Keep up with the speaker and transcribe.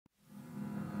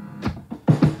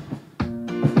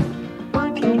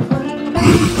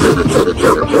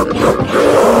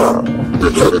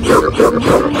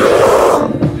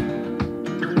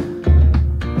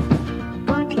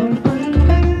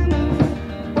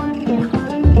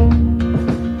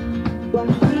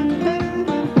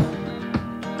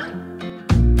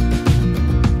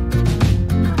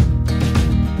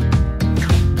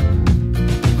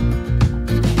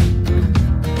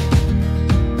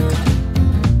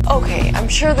Okay, I'm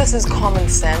sure this is common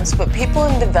sense, but people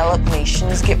in developed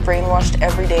nations get brainwashed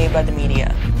every day by the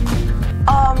media.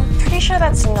 Pretty sure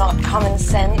that's not common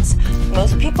sense.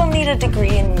 Most people need a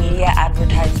degree in media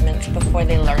advertisements before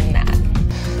they learn that.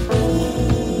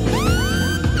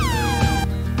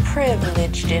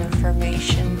 Privileged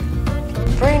information.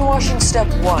 Brainwashing step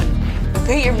 1.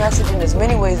 Repeat your message in as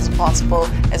many ways as possible,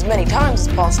 as many times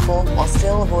as possible, while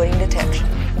still avoiding detection.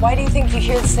 Why do you think you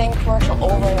hear the same commercial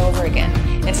over and over again?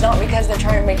 It's not because they're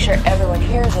trying to make sure everyone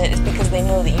hears it, it's because they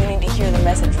know that you need to hear the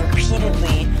message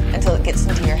repeatedly until it gets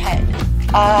into your head.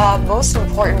 Most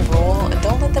important rule,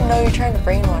 don't let them know you're trying to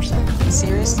brainwash them.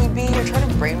 Seriously, B, you're trying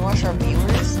to brainwash our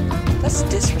viewers? That's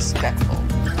disrespectful.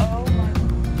 Oh my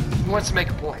God. He wants to make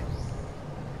a point.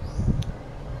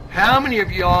 How many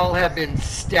of y'all have been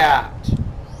stabbed?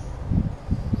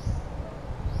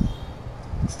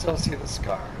 Still see the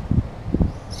scar.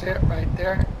 See it right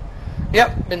there?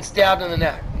 Yep, been stabbed in the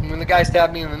neck. And when the guy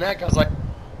stabbed me in the neck, I was like,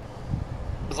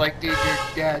 dude, you're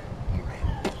dead. You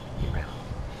ran.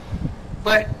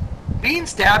 But being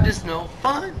stabbed is no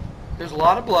fun. There's a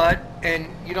lot of blood, and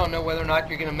you don't know whether or not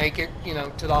you're going to make it,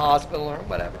 to the hospital or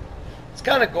whatever. It's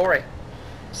kind of gory.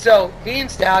 So being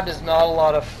stabbed is not a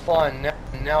lot of fun.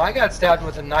 Now, I got stabbed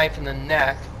with a knife in the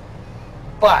neck,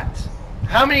 but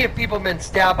how many of people have been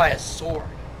stabbed by a sword?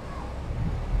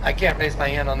 I can't raise my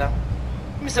hand on that one.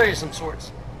 Let me show you some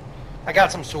swords. I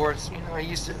got some swords. I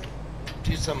used to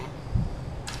do some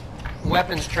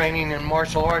weapons training in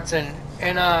martial arts, and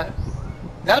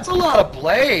that's a lot of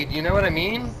blade. You know what I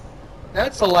mean?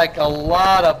 That's like a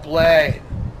lot of blade.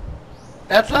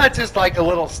 That's not just like a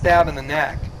little stab in the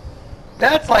neck.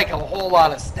 That's like a whole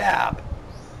lot of stab.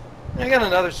 I got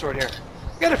another sword here.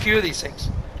 I got a few of these things.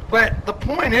 But the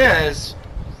point is,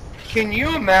 can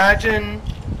you imagine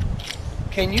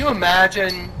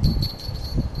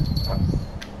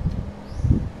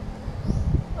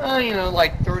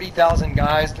like 30,000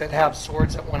 guys that have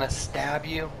swords that want to stab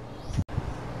you?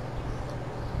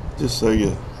 Just so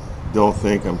you don't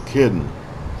think I'm kidding.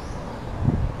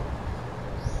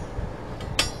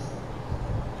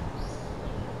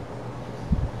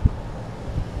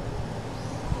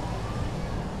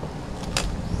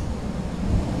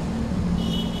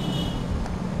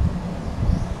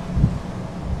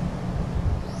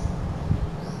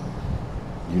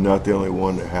 You're not the only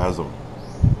one that has them,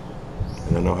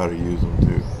 and I know how to use them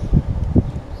too.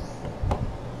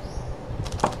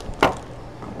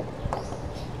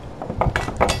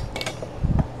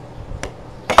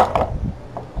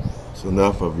 It's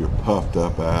enough of your puffed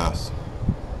up ass.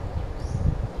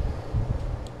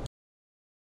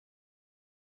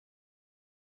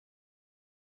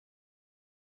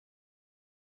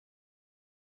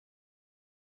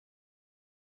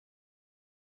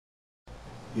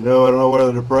 I don't know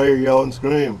whether to pray or yell and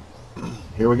scream.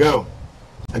 Here we go.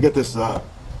 I get this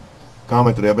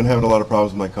comment today. I've been having a lot of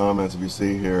problems with my comments. If you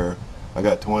see here, I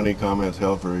got 20 comments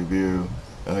held for review,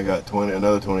 and I got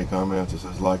another 20 comments that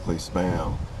says likely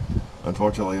spam.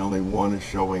 Unfortunately, only one is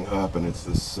showing up, and it's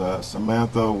this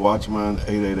Samantha Watchman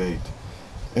 888.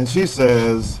 And she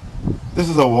says, "This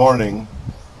is a warning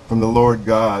from the Lord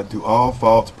God to all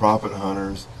false prophet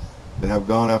hunters that have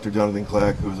gone after Jonathan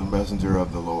Kleck, who is a messenger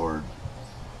of the Lord.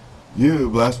 You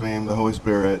blaspheme the Holy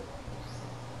Spirit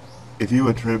if you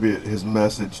attribute his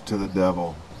message to the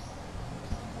devil.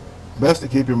 Best to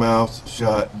keep your mouth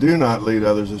shut. Do not lead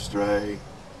others astray.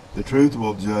 The truth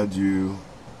will judge you.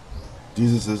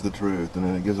 Jesus is the truth." And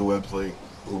then it gives a web link,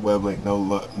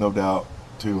 no doubt,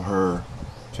 to her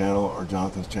channel or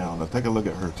Jonathan's channel. Now take a look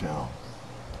at her channel.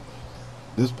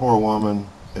 This poor woman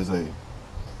is a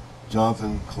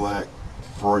Jonathan Kleck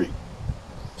freak.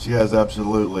 She has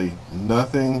absolutely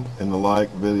nothing in the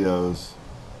like videos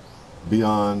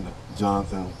beyond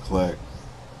Jonathan Kleck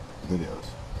videos.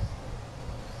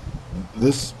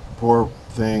 This poor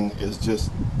thing is just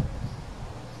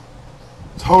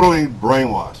totally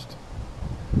brainwashed.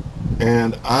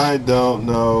 And I don't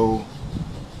know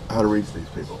how to reach these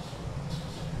people.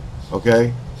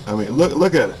 Okay? I mean,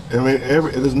 look at it. I mean,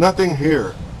 there's nothing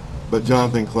here but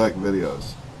Jonathan Kleck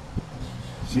videos.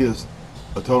 She is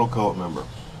a total cult member.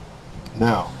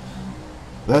 Now,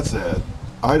 that said,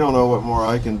 I don't know what more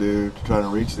I can do to try to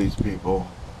reach these people.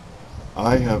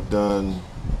 I have done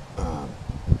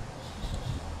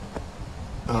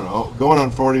I don't know, going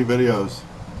on 40 videos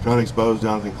trying to expose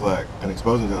Jonathan Kleck and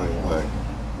exposing Jonathan Kleck.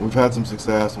 We've had some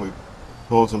success, and we've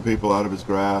pulled some people out of his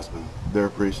grasp, and they're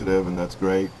appreciative, and that's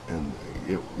great. And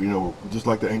just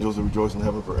like the angels that rejoice in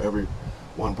heaven for every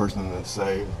one person that's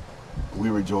saved, we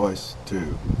rejoice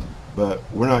too. But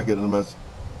we're not getting the most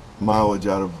mileage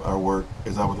out of our work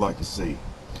as I would like to see.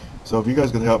 So if you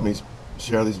guys can help me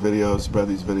share these videos, spread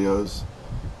these videos,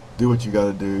 do what you got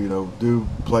to do. Do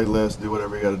playlists, do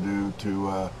whatever you got to do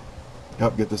to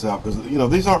help get this out, because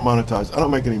these aren't monetized. I don't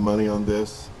make any money on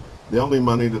this. The only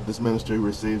money that this ministry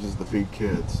receives is to feed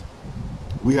kids.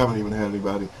 We haven't even had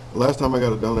anybody. The last time I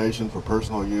got a donation for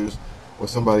personal use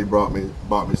was somebody bought me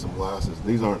some glasses.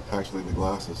 These aren't actually the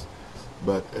glasses,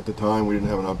 but at the time we didn't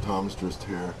have an optometrist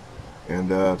here, and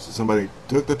so somebody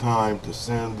took the time to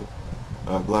send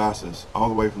glasses all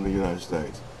the way from the United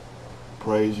States.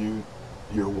 Praise you.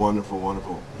 You're a wonderful,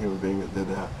 wonderful human being that did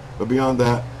that. But beyond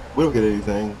that, we don't get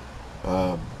anything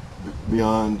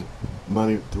beyond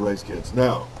money to raise kids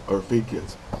now, or feed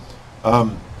kids. I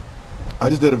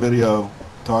just did a video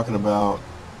talking about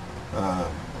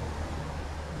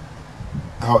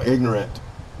how ignorant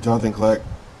Jonathan Kleck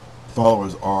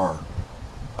followers are.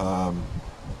 And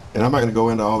I'm not going to go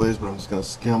into all this, but I'm just going to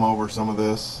skim over some of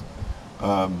this.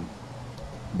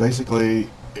 Basically,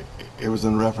 it was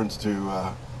in reference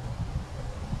to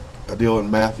a deal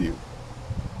in Matthew.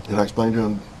 And I explained to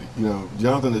him,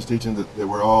 Jonathan is teaching that they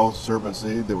were all serpent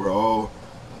seed, they were all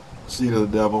seed of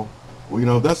the devil.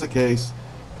 Well, if that's the case,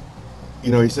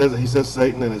 he says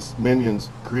Satan and his minions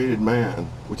created man,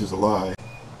 which is a lie,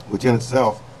 which in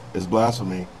itself is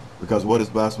blasphemy, because what is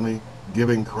blasphemy?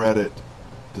 Giving credit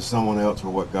to someone else for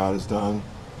what God has done.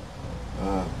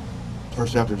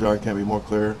 First chapter of John can't be more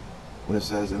clear when it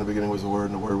says, in the beginning was the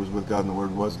Word, and the Word was with God, and the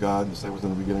Word was God, and the same was in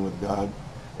the beginning with God.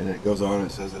 And it goes on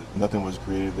and it says that nothing was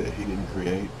created that he didn't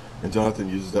create. And Jonathan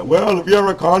uses that, well, if you're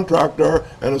a contractor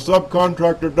and a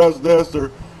subcontractor does this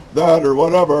or that or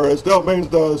whatever, it still means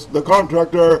the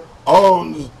contractor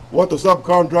owns what the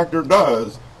subcontractor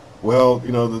does. Well,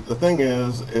 the thing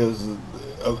is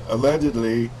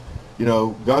allegedly,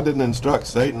 God didn't instruct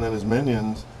Satan and his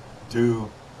minions to,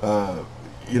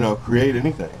 create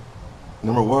anything.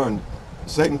 Number one,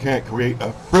 Satan can't create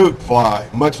a fruit fly,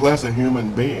 much less a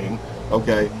human being.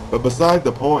 Okay, but beside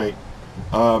the point,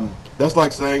 that's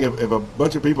like saying if a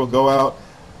bunch of people go out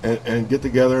and get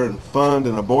together and fund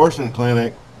an abortion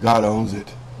clinic, God owns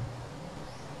it.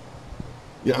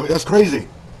 Yeah, that's crazy.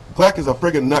 Kleck is a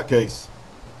friggin' nutcase.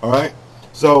 All right.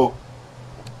 So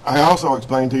I also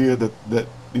explained to you that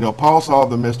Paul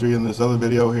solved the mystery in this other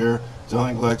video here.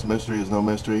 Jonathan Kleck's mystery is no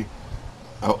mystery.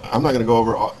 I'm not going to go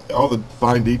over all the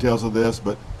fine details of this,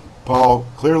 but Paul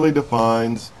clearly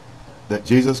defines that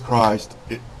Jesus Christ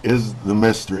is the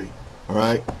mystery. All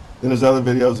right. Then there's other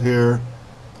videos here,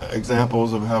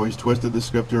 examples of how he's twisted the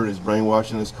scripture, and he's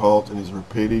brainwashing his cult, and he's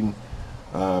repeating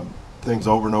things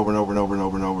over and over and over and over and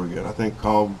over and over again. I think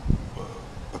A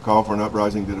Call for an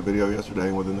Uprising did a video yesterday,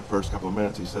 and within the first couple of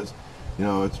minutes he says,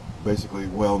 it's basically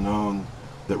well known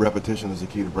that repetition is the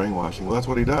key to brainwashing. Well, that's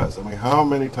what he does. I mean, how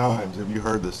many times have you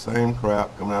heard the same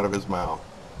crap coming out of his mouth?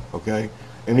 Okay.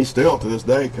 And he still, to this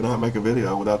day, cannot make a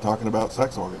video without talking about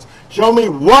sex organs. Show me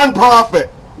one prophet,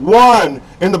 one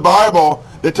in the Bible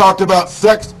that talked about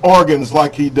sex organs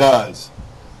like he does.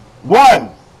 One.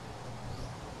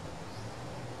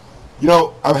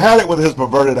 I've had it with his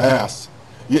perverted ass.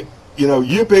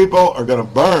 You people are going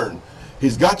to burn.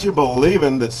 He's got you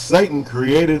believing that Satan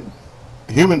created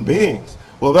human beings.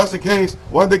 Well, if that's the case,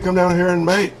 why did they come down here and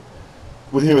mate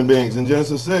with human beings in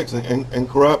Genesis 6 and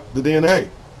corrupt the DNA?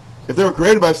 If they were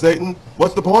created by Satan,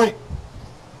 what's the point?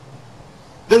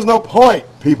 There's no point,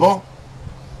 people.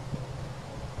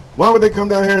 Why would they come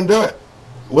down here and do it?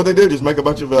 What they do, just make a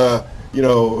bunch of,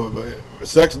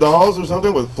 sex dolls or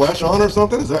something with flesh on or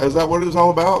something? Is that what it's all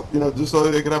about? Just so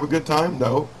that they can have a good time?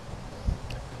 No.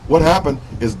 What happened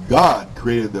is God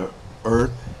created the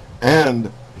earth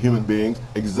and human beings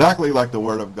exactly like the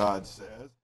Word of God says.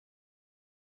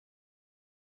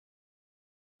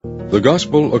 The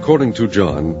Gospel according to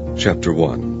John, chapter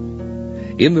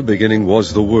 1. In the beginning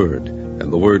was the Word,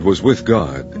 and the Word was with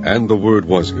God, and the Word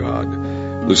was God.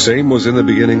 The same was in the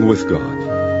beginning with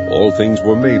God. All things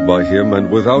were made by him,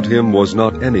 and without him was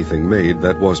not anything made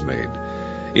that was made.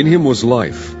 In him was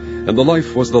life, and the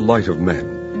life was the light of men.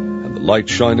 And the light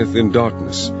shineth in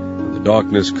darkness, and the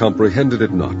darkness comprehended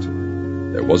it not.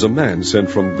 There was a man sent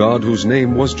from God whose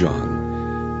name was John.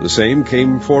 The same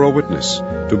came for a witness,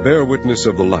 to bear witness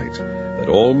of the light, that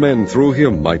all men through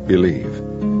him might believe.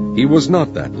 He was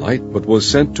not that light, but was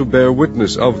sent to bear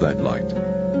witness of that light.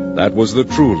 That was the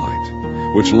true light,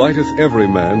 which lighteth every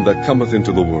man that cometh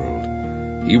into the world.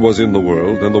 He was in the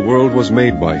world, and the world was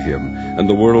made by him, and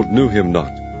the world knew him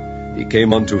not. He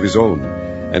came unto his own,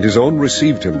 and his own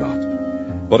received him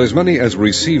not. But as many as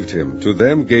received him, to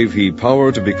them gave he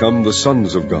power to become the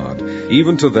sons of God,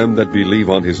 even to them that believe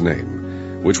on his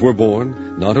name, which were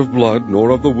born, not of blood, nor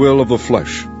of the will of the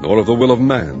flesh, nor of the will of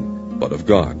man, but of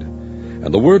God.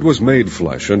 And the Word was made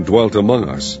flesh, and dwelt among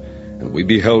us. And we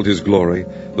beheld his glory,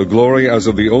 the glory as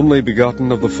of the only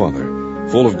begotten of the Father,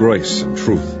 full of grace and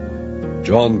truth.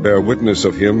 John bare witness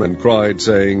of him, and cried,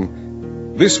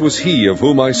 saying, This was he of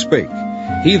whom I spake.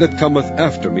 He that cometh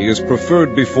after me is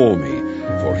preferred before me,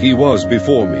 for he was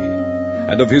before me.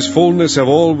 And of his fullness have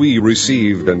all we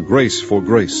received, and grace for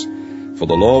grace. For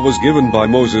the law was given by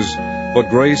Moses, but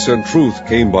grace and truth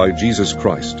came by Jesus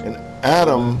Christ. And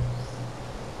Adam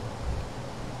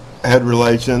had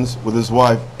relations with his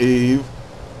wife Eve,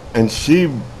 and she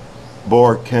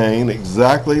bore Cain,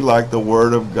 exactly like the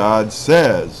Word of God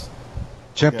says.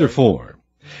 Chapter 4.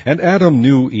 And Adam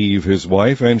knew Eve his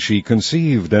wife, and she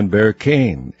conceived, and bare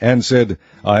Cain, and said,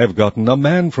 I have gotten a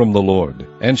man from the Lord.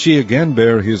 And she again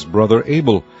bare his brother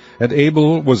Abel. And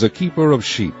Abel was a keeper of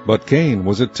sheep, but Cain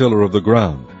was a tiller of the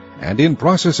ground. And in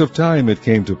process of time it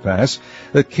came to pass,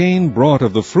 that Cain brought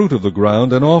of the fruit of the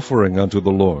ground an offering unto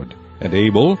the Lord. And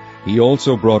Abel, he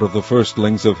also brought of the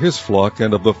firstlings of his flock,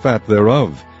 and of the fat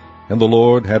thereof. And the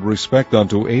Lord had respect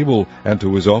unto Abel, and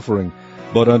to his offering.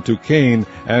 But unto Cain,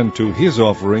 and to his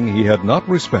offering, he had not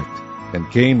respect.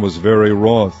 And Cain was very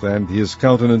wroth, and his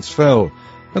countenance fell.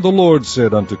 And the Lord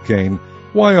said unto Cain,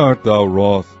 Why art thou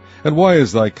wroth? And why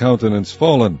is thy countenance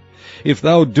fallen? If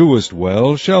thou doest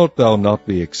well, shalt thou not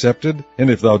be accepted? And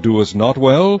if thou doest not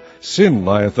well, sin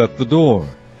lieth at the door.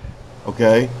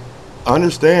 Okay?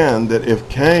 Understand that if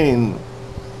Cain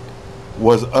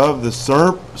was of the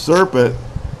serpent,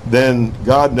 then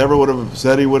God never would have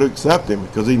said he would accept him,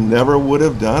 because he never would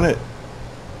have done it.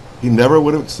 He never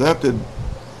would have accepted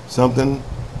something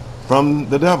from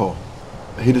the devil.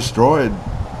 He destroyed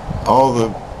all the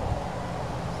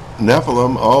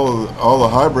Nephilim, all the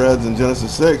hybrids in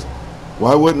Genesis 6.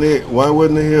 Why wouldn't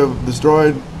he have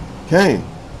destroyed Cain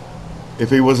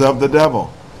if he was of the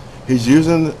devil? He's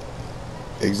using,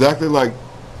 exactly like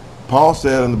Paul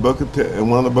said in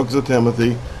one of the books of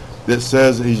Timothy, that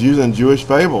says he's using Jewish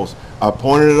fables. I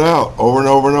pointed it out over and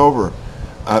over and over.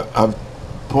 I've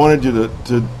pointed you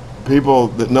to people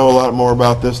that know a lot more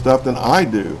about this stuff than I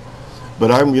do,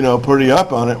 but I'm pretty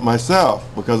up on it myself,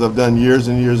 because I've done years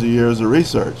and years of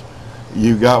research.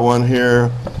 You got one here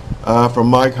from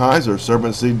Mike Heiser,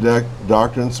 Serpent Seed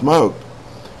Doctrine Smoked,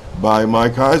 by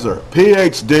Mike Heiser,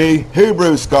 PhD,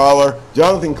 Hebrew scholar.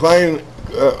 Jonathan Kleck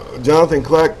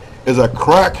is a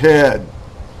crackhead.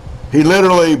 He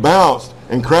literally bounced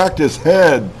and cracked his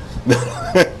head.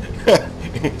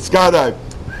 Skydive.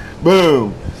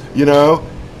 Boom.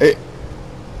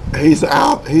 He's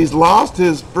out. He's lost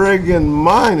his friggin'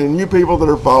 mind. And you people that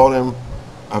are following him,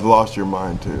 I've lost your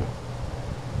mind too.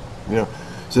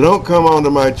 So don't come onto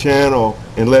my channel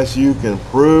unless you can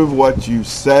prove what you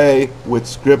say with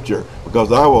Scripture,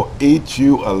 because I will eat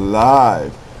you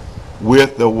alive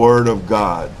with the Word of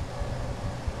God.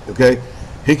 Okay?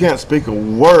 He can't speak a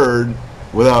word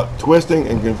without twisting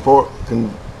and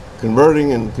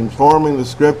converting and conforming the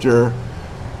Scripture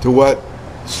to what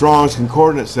Strong's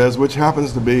Concordance says, which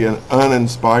happens to be an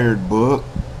uninspired book.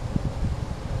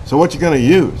 So what you going to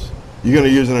use? You're going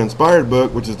to use an inspired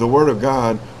book, which is the Word of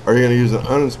God, or you're going to use an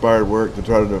uninspired work to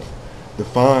try to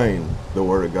define the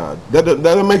Word of God. That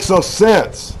doesn't make no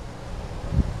sense.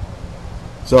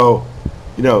 So,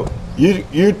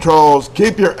 you trolls,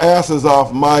 keep your asses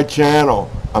off my channel.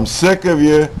 I'm sick of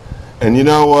you, and you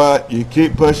know what? You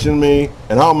keep pushing me,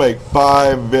 and I'll make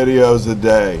 5 videos a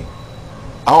day.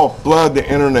 I'll flood the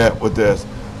internet with this.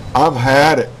 I've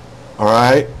had it, all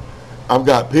right? I've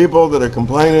got people that are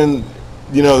complaining,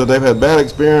 that they've had bad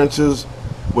experiences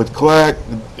with Kleck,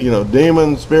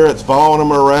 demon spirits following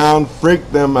them around, freak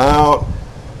them out,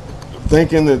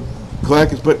 thinking that Kleck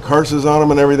has put curses on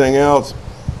them and everything else.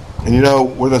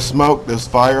 And where the smoke, there's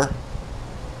fire,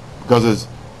 because there's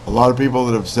a lot of people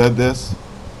that have said this.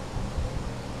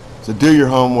 So do your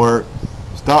homework.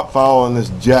 Stop following this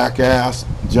jackass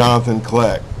Jonathan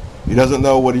Kleck. He doesn't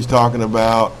know what he's talking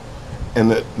about. And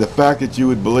the fact that you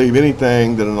would believe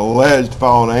anything that an alleged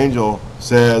fallen angel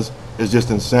says is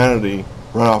just insanity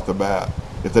right off the bat.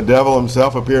 If the devil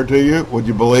himself appeared to you, would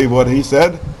you believe what he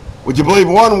said? Would you believe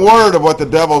one word of what the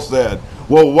devil said?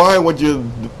 Well, why would you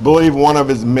believe one of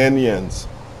his minions?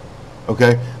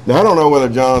 Okay? Now, I don't know whether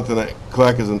Jonathan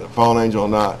Kleck is a fallen angel or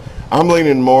not. I'm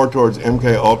leaning more towards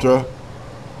MK Ultra,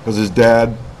 because his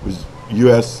dad was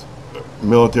U.S.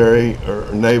 military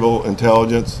or naval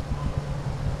intelligence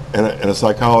and a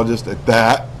psychologist at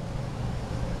that,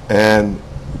 and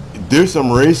do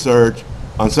some research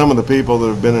on some of the people that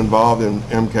have been involved in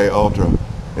MK Ultra.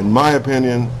 In my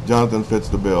opinion, Jonathan fits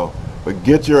the bill. But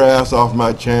get your ass off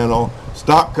my channel.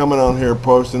 Stop coming on here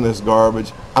posting this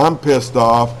garbage. I'm pissed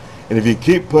off, and if you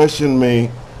keep pushing me,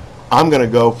 I'm gonna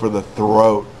go for the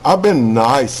throat. I've been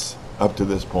nice up to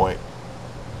this point,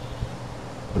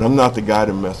 but I'm not the guy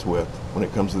to mess with when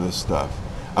it comes to this stuff.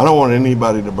 I don't want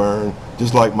anybody to burn,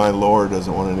 just like my Lord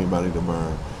doesn't want anybody to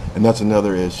burn. And that's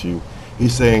another issue.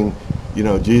 He's saying, you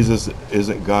know, Jesus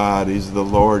isn't God, he's the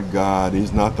Lord God,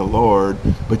 he's not the Lord,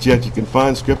 but yet you can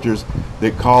find scriptures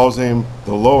that calls him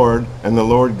the Lord and the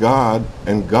Lord God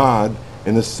and God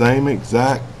in the same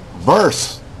exact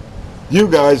verse. You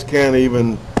guys don't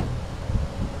even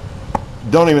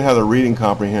have the reading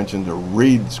comprehension to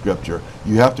read scripture.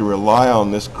 You have to rely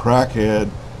on this crackhead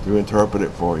to interpret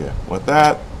it for you. With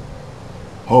that,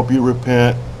 hope you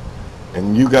repent,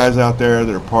 and you guys out there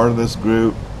that are part of this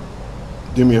group,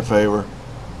 do me a favor,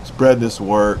 spread this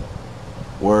word,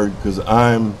 because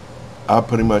I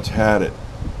pretty much had it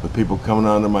with people coming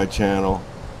onto my channel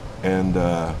and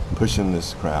pushing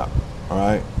this crap. All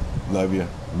right, love you,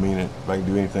 mean it. If I can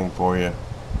do anything for you,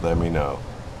 let me know.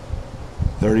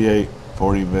 38,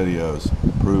 40 videos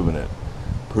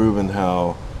proving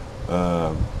how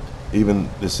even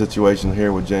the situation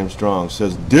here with James Strong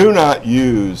says, do not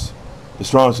use the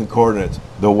Strong's coordinates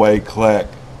the way Kleck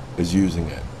is using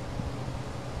it.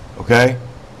 Okay?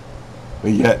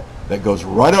 But yet, that goes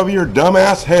right over your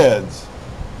dumbass heads.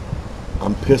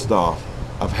 I'm pissed off.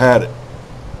 I've had it.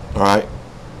 Alright?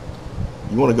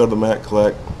 You want to go to the Matt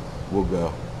Kleck? We'll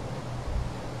go.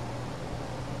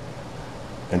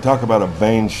 And talk about a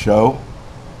vain show.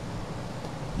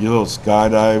 You little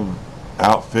skydive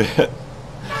outfit.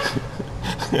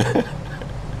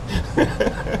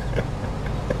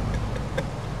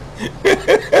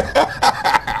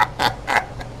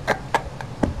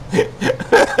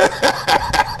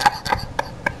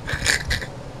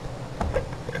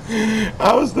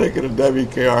 I was thinking of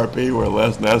WKRP where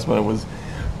Les Nessman was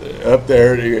up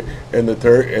there and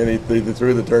he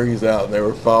threw the turkeys out and they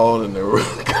were falling and they were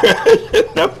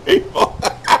crashing the people.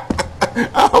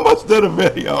 I almost did a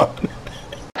video on it.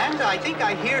 And I think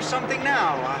I hear something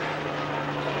now.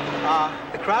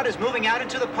 The crowd is moving out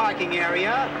into the parking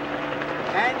area.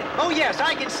 And, oh yes,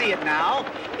 I can see it now.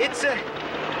 It's a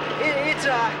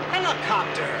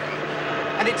helicopter.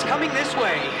 And it's coming this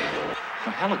way. A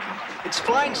helicopter? It's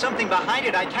flying something behind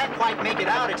it. I can't quite make it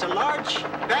out. It's a large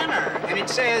banner. And it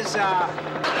says,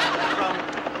 from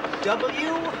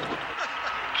W.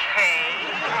 K.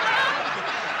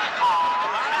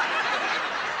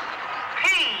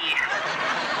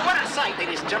 What a sight,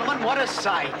 ladies and gentlemen, what a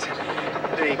sight.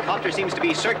 The copter seems to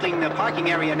be circling the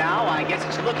parking area now. I guess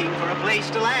it's looking for a place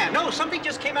to land. No, something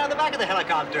just came out of the back of the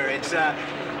helicopter. It's a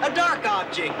dark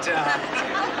object,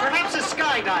 perhaps a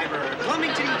skydiver,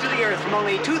 plummeting to the earth from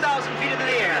only 2,000 feet into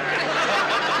the air.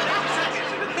 Second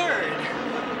to the third.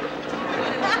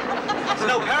 There's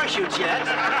no parachutes yet.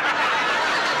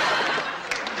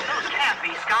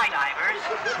 Skydivers.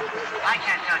 I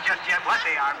can't tell just yet what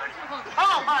they are, but...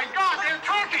 Oh, my God, they're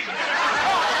turkeys!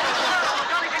 Oh,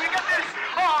 Johnny, can you get this?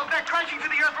 Oh, they're crashing to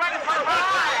the earth right in front of our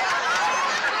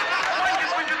eyes! One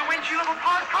just went through the windshield of a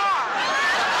parked car!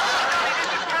 Johnny,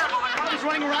 this is terrible. The cars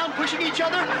Running around, pushing each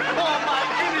other? Oh, my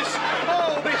goodness!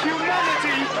 Oh, the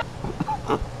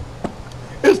humanity!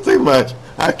 It's too much.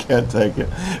 I can't take it.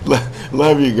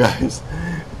 Love you guys.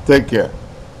 Take care.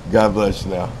 God bless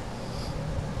you now.